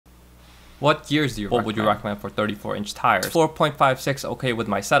What gears do you recommend? What would you recommend for 34-inch tires? 4.56 okay with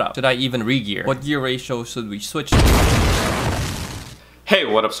my setup? Should I even re-gear? What gear ratio should we switch to? Hey,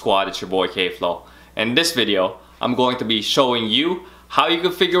 what up squad, it's your boy K-Flow. In this video, I'm going to be showing you how you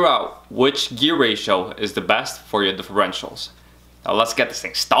can figure out which gear ratio is the best for your differentials. Now let's get this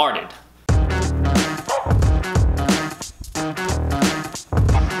thing started.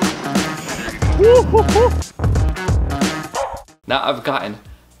 Now I've gotten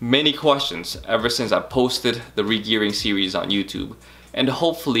many questions ever since I posted the re-gearing series on YouTube, and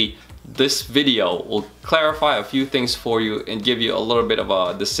hopefully this video will clarify a few things for you and give you a little bit of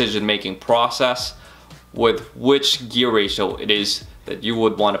a decision-making process with which gear ratio it is that you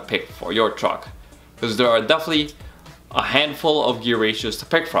would want to pick for your truck. Because there are definitely a handful of gear ratios to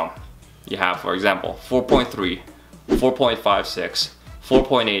pick from. You have, for example, 4.3, 4.56,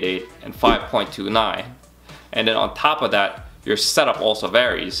 4.88, and 5.29. And then on top of that, your setup also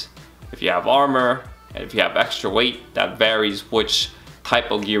varies. If you have armor and if you have extra weight, that varies which type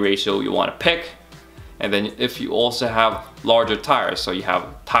of gear ratio you want to pick. And then if you also have larger tires, so you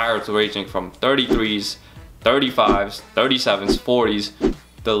have tires ranging from 33s, 35s, 37s, 40s,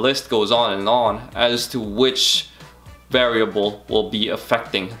 the list goes on and on as to which variable will be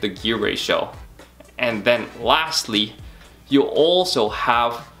affecting the gear ratio. And then lastly, you also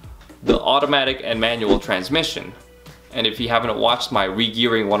have the automatic and manual transmission. And if you haven't watched my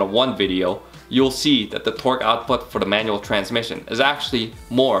re-gearing 101 video, you'll see that the torque output for the manual transmission is actually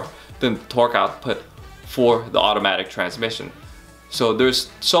more than the torque output for the automatic transmission. So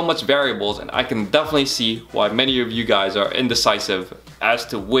there's so much variables, and I can definitely see why many of you guys are indecisive as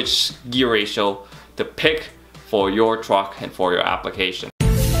to which gear ratio to pick for your truck and for your application.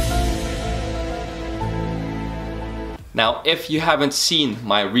 Now, if you haven't seen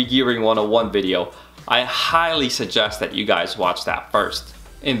my re-gearing 101 video, I highly suggest that you guys watch that first.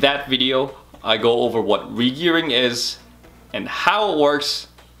 In that video, I go over what re-gearing is and how it works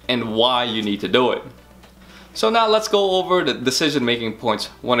and why you need to do it. So now let's go over the decision-making points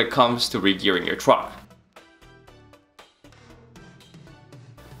when it comes to re-gearing your truck.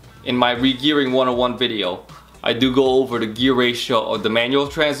 In my re-gearing 101 video, I do go over the gear ratio of the manual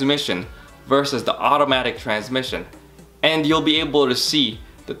transmission versus the automatic transmission. And you'll be able to see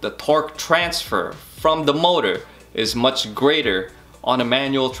that the torque transfer from the motor is much greater on a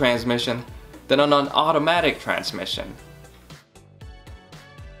manual transmission than on an automatic transmission.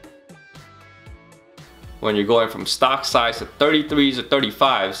 When you're going from stock size to 33s or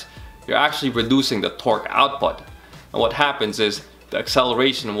 35s, you're actually reducing the torque output. And what happens is the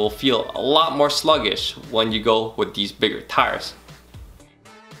acceleration will feel a lot more sluggish when you go with these bigger tires.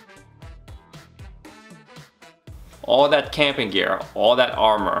 All that camping gear, all that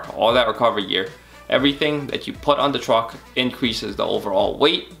armor, all that recovery gear, everything that you put on the truck increases the overall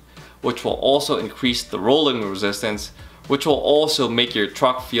weight, which will also increase the rolling resistance, which will also make your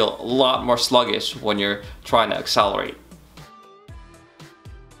truck feel a lot more sluggish when you're trying to accelerate.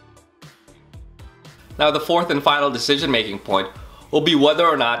 Now the fourth and final decision-making point will be whether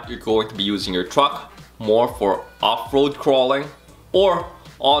or not you're going to be using your truck more for off-road crawling or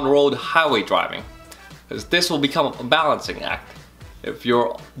on-road highway driving. Because this will become a balancing act. If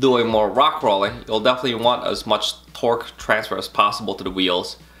you're doing more rock crawling, you'll definitely want as much torque transfer as possible to the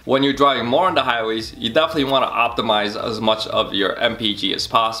wheels. When you're driving more on the highways, you definitely want to optimize as much of your MPG as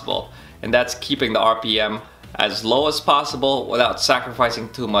possible. And that's keeping the RPM as low as possible without sacrificing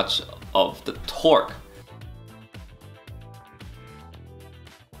too much of the torque.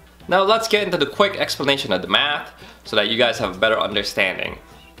 Now let's get into the quick explanation of the math so that you guys have a better understanding.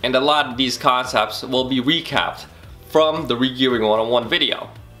 And a lot of these concepts will be recapped from the re-gearing 101 video.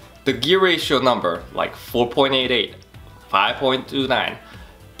 The gear ratio number like 4.88, 5.29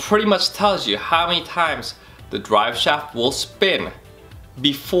 pretty much tells you how many times the drive shaft will spin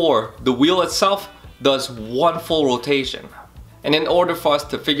before the wheel itself does one full rotation. And in order for us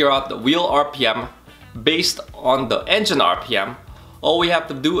to figure out the wheel RPM based on the engine RPM, all we have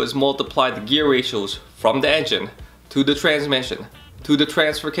to do is multiply the gear ratios from the engine to the transmission, to the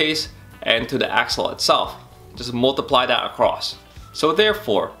transfer case, and to the axle itself. Just multiply that across. So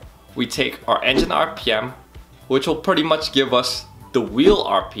therefore, we take our engine RPM, which will pretty much give us the wheel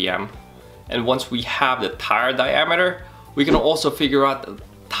RPM, and once we have the tire diameter, we can also figure out the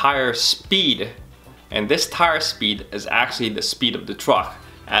tire speed. And this tire speed is actually the speed of the truck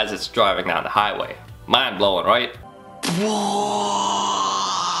as it's driving down the highway. Mind blowing, right?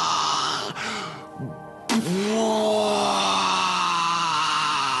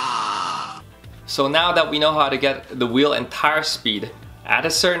 So now that we know how to get the wheel and tire speed at a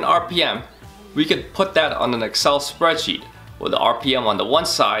certain RPM, we could put that on an Excel spreadsheet with the RPM on the one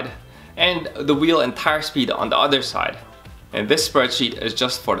side and the wheel and tire speed on the other side. And this spreadsheet is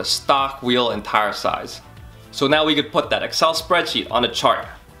just for the stock wheel and tire size. So now we could put that Excel spreadsheet on a chart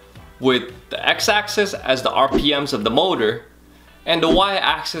with the x-axis as the RPMs of the motor and the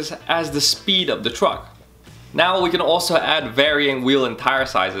y-axis as the speed of the truck. Now we can also add varying wheel and tire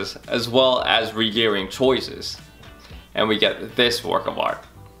sizes as well as regearing choices. And we get this work of art.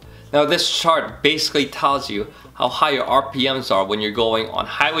 Now this chart basically tells you how high your RPMs are when you're going on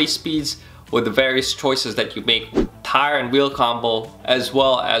highway speeds with the various choices that you make with tire and wheel combo as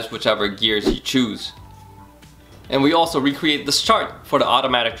well as whichever gears you choose. And we also recreate this chart for the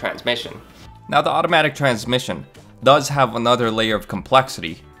automatic transmission. Now the automatic transmission does have another layer of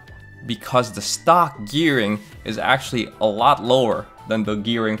complexity because the stock gearing is actually a lot lower than the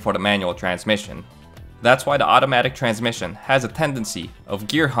gearing for the manual transmission. That's why the automatic transmission has a tendency of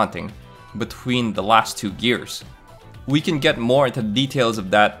gear hunting between the last two gears. We can get more into the details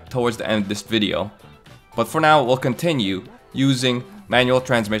of that towards the end of this video, but for now we'll continue using manual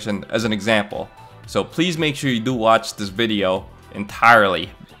transmission as an example. So please make sure you do watch this video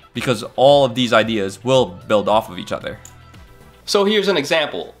entirely because all of these ideas will build off of each other. So here's an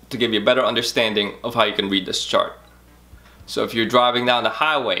example to give you a better understanding of how you can read this chart. So if you're driving down the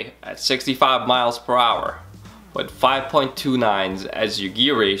highway at 65 miles per hour with 5.29s as your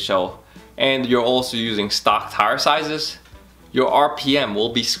gear ratio and you're also using stock tire sizes, your RPM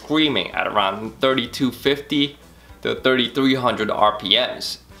will be screaming at around 3250 to 3300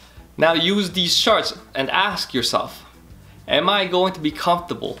 RPMs. Now use these charts and ask yourself, am I going to be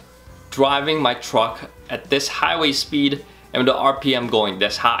comfortable driving my truck at this highway speed and the RPM going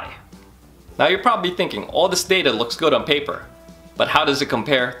this high? Now you're probably thinking, all this data looks good on paper, but how does it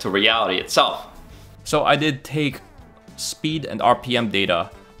compare to reality itself? So I did take speed and RPM data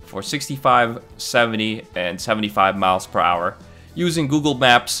for 65, 70, and 75 miles per hour using Google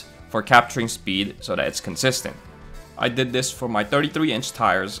Maps for capturing speed so that it's consistent. I did this for my 33-inch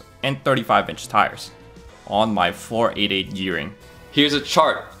tires and 35-inch tires on my 488 gearing. Here's a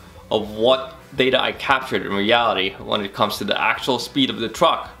chart of what data I captured in reality when it comes to the actual speed of the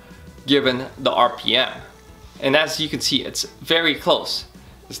truck given the RPM. And as you can see, it's very close.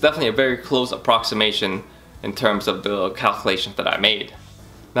 It's definitely a very close approximation in terms of the calculations that I made.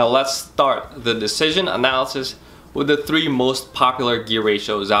 Now let's start the decision analysis with the three most popular gear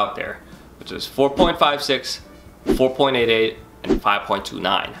ratios out there, which is 4.56, 4.88, and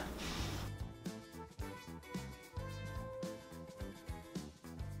 5.29.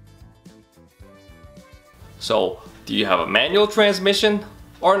 So, do you have a manual transmission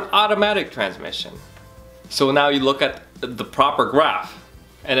or an automatic transmission? So now you look at the proper graph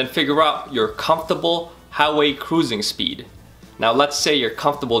and then figure out your comfortable highway cruising speed. Now let's say your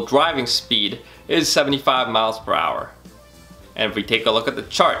comfortable driving speed is 75 miles per hour. And if we take a look at the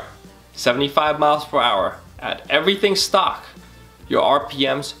chart, 75 miles per hour at everything stock, your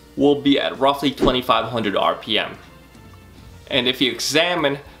RPMs will be at roughly 2500 RPM. And if you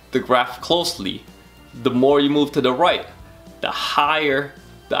examine the graph closely, the more you move to the right, the higher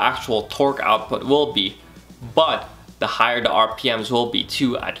the actual torque output will be, but the higher the RPMs will be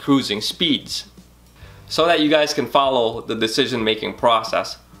too at cruising speeds. So that you guys can follow the decision making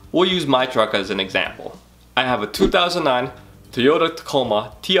process, we'll use my truck as an example. I have a 2009 Toyota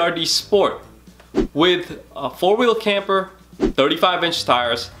Tacoma TRD Sport with a 4-wheel camper, 35-inch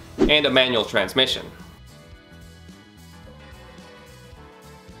tires, and a manual transmission.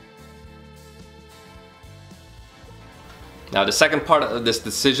 Now the second part of this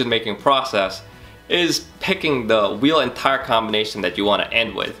decision making process is picking the wheel and tire combination that you want to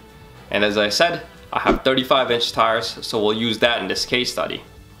end with. And as I said, I have 35-inch tires, so we'll use that in this case study.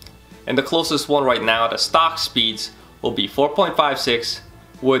 And the closest one right now to stock speeds will be 4.56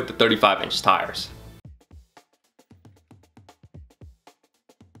 with the 35-inch tires.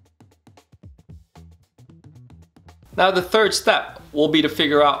 Now the third step will be to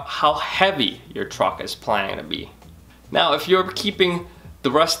figure out how heavy your truck is planning to be. Now if you're keeping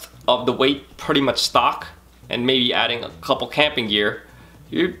the rest of the weight pretty much stock and maybe adding a couple camping gear,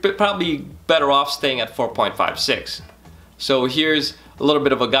 you're probably better off staying at 4.56. So here's a little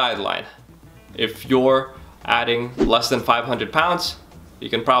bit of a guideline. If you're adding less than 500 pounds, you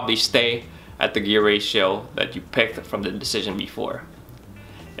can probably stay at the gear ratio that you picked from the decision before.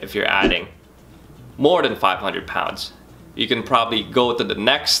 If you're adding more than 500 pounds, you can probably go to the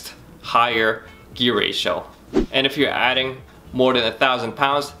next higher gear ratio. And if you're adding more than 1,000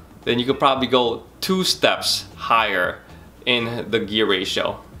 pounds, then you could probably go 2 steps higher in the gear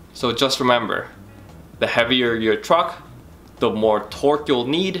ratio. So just remember, the heavier your truck, the more torque you'll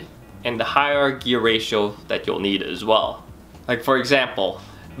need and the higher gear ratio that you'll need as well. Like for example,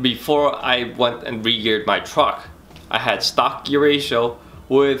 before I went and re-geared my truck, I had stock gear ratio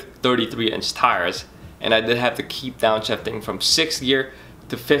with 33-inch tires, and I did have to keep downshifting from 6th gear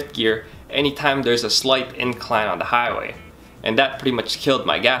to 5th gear anytime there's a slight incline on the highway, and that pretty much killed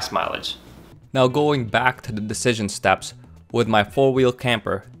my gas mileage. Now going back to the decision steps, with my 4-wheel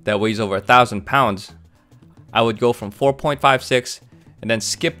camper that weighs over 1,000 pounds, I would go from 4.56 and then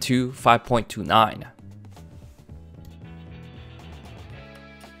skip to 5.29.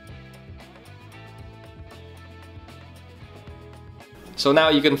 So now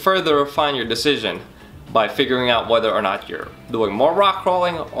you can further refine your decision by figuring out whether or not you're doing more rock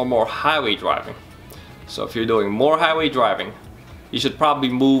crawling or more highway driving. So if you're doing more highway driving, you should probably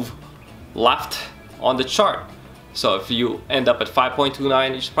move left on the chart. So if you end up at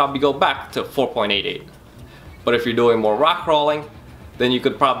 5.29, you should probably go back to 4.88. But if you're doing more rock crawling, then you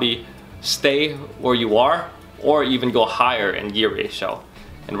could probably stay where you are or even go higher in gear ratio.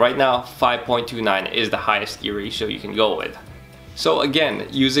 And right now, 5.29 is the highest gear ratio you can go with. So again,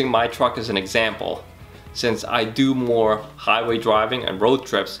 using my truck as an example, since I do more highway driving and road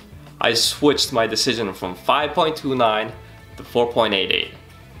trips, I switched my decision from 5.29 to 4.88.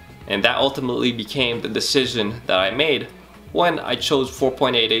 And that ultimately became the decision that I made when I chose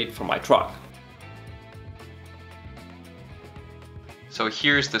 4.88 for my truck. So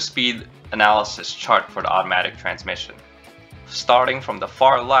here's the speed analysis chart for the automatic transmission. Starting from the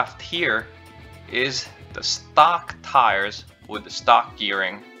far left here is the stock tires with the stock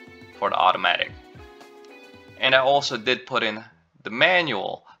gearing for the automatic. And I also did put in the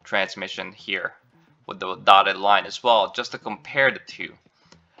manual transmission here with the dotted line as well, just to compare the two.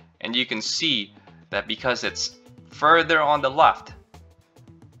 And you can see that because it's further on the left,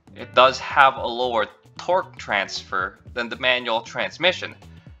 it does have a lower torque transfer than the manual transmission.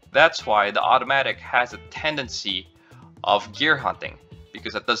 That's why the automatic has a tendency of gear hunting,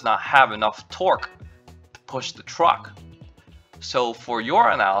 because it does not have enough torque to push the truck. So for your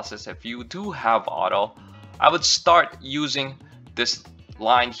analysis, if you do have auto, I would start using this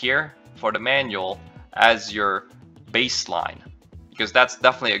line here for the manual as your baseline, because that's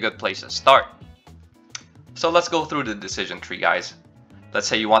definitely a good place to start. So let's go through the decision tree, guys. Let's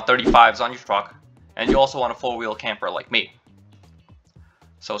say you want 35s on your truck and you also want a 4-wheel camper like me.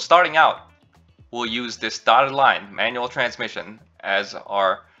 So starting out, we'll use this dotted line, manual transmission, as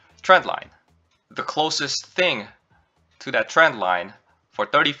our trend line. The closest thing to that trend line for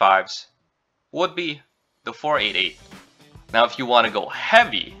 35s would be the 488. Now if you want to go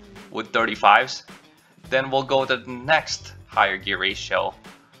heavy with 35s, then we'll go to the next higher gear ratio,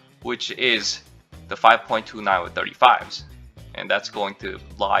 which is the 5.29 with 35s, and that's going to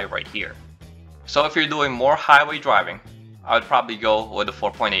lie right here. So if you're doing more highway driving, I would probably go with the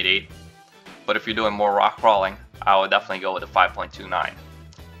 4.88, but if you're doing more rock crawling, I would definitely go with the 5.29.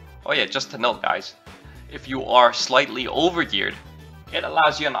 Oh yeah, just to note, guys, if you are slightly overgeared, it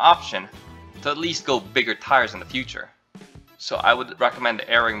allows you an option to at least go bigger tires in the future. So I would recommend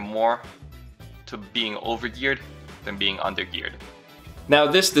airing more to being overgeared than being undergeared. Now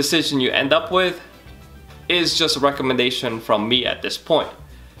this decision you end up with is just a recommendation from me at this point.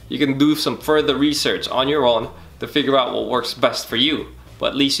 You can do some further research on your own to figure out what works best for you, but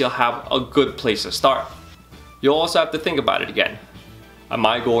at least you'll have a good place to start. You'll also have to think about it again. Am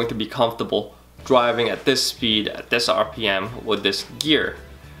I going to be comfortable driving at this speed, at this RPM, with this gear?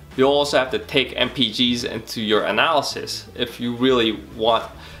 You'll also have to take MPGs into your analysis if you really want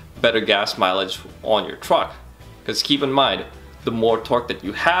better gas mileage on your truck. Because keep in mind, the more torque that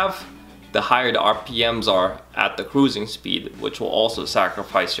you have, the higher the RPMs are at the cruising speed, which will also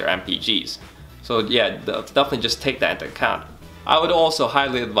sacrifice your MPGs. So yeah, definitely just take that into account. I would also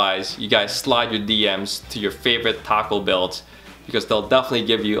highly advise you guys slide your DMs to your favorite taco builds, because they'll definitely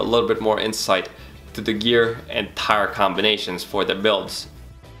give you a little bit more insight to the gear and tire combinations for the builds.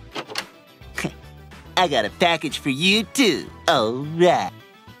 I got a package for you too. Alright.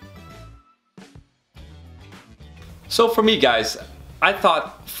 So for me, guys, I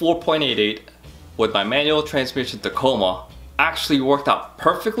thought 4.88 with my manual transmission Tacoma actually worked out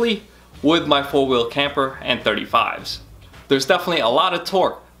perfectly with my 4-wheel camper and 35s. There's definitely a lot of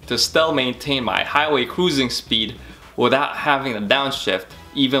torque to still maintain my highway cruising speed without having a downshift,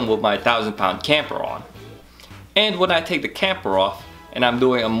 even with my 1,000-pound camper on. And when I take the camper off and I'm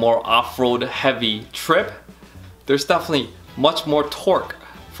doing a more off-road heavy trip, there's definitely much more torque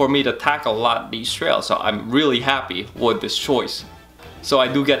for me to tackle a lot of these trails. So I'm really happy with this choice. So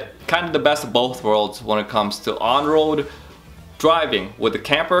I do get kind of the best of both worlds when it comes to on-road driving with the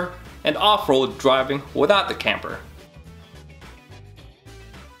camper and off-road driving without the camper.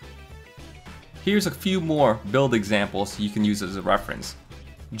 Here's a few more build examples you can use as a reference.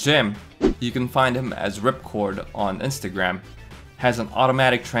 Jim, you can find him as Ripcord on Instagram, has an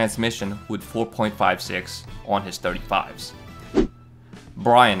automatic transmission with 4.56 on his 35s.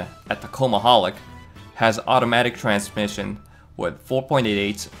 Brian at Tacoma Holic has automatic transmission with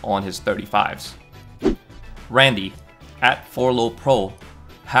 4.88 on his 35s. Randy at 4Low Pro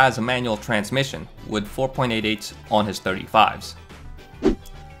has a manual transmission with 4.88 on his 35s.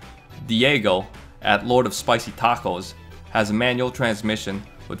 Diego at Lord of Spicy Tacos has a manual transmission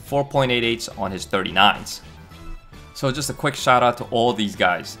with 4.88 on his 39s. So just a quick shout out to all these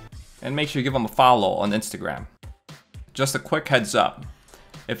guys, and make sure you give them a follow on Instagram. Just a quick heads up,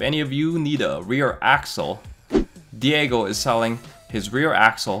 if any of you need a rear axle, Diego is selling his rear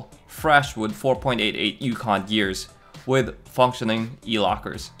axle fresh with 4.88 Yukon gears with functioning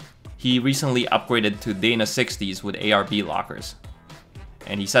e-lockers. He recently upgraded to Dana 60s with ARB lockers.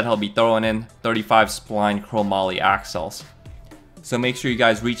 And he said he'll be throwing in 35 spline chromoly axles. So make sure you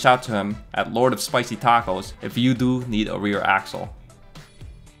guys reach out to him at Lord of Spicy Tacos if you do need a rear axle.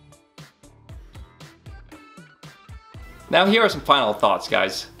 Now here are some final thoughts,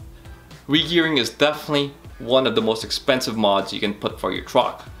 guys. Regearing is definitely one of the most expensive mods you can put for your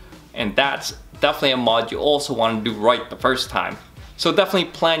truck. And that's definitely a mod you also want to do right the first time. So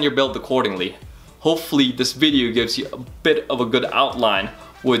definitely plan your build accordingly. Hopefully this video gives you a bit of a good outline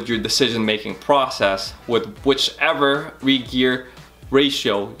with your decision making process with whichever regear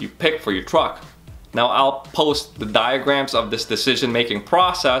ratio you pick for your truck. Now I'll post the diagrams of this decision making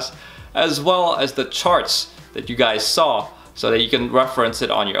process as well as the charts that you guys saw so that you can reference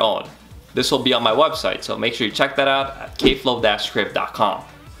it on your own. This will be on my website, so make sure you check that out at kflow-crib.com.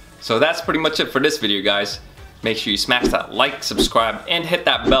 So that's pretty much it for this video, guys. Make sure you smash that like, subscribe, and hit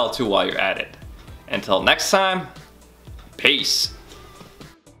that bell too while you're at it. Until next time, peace.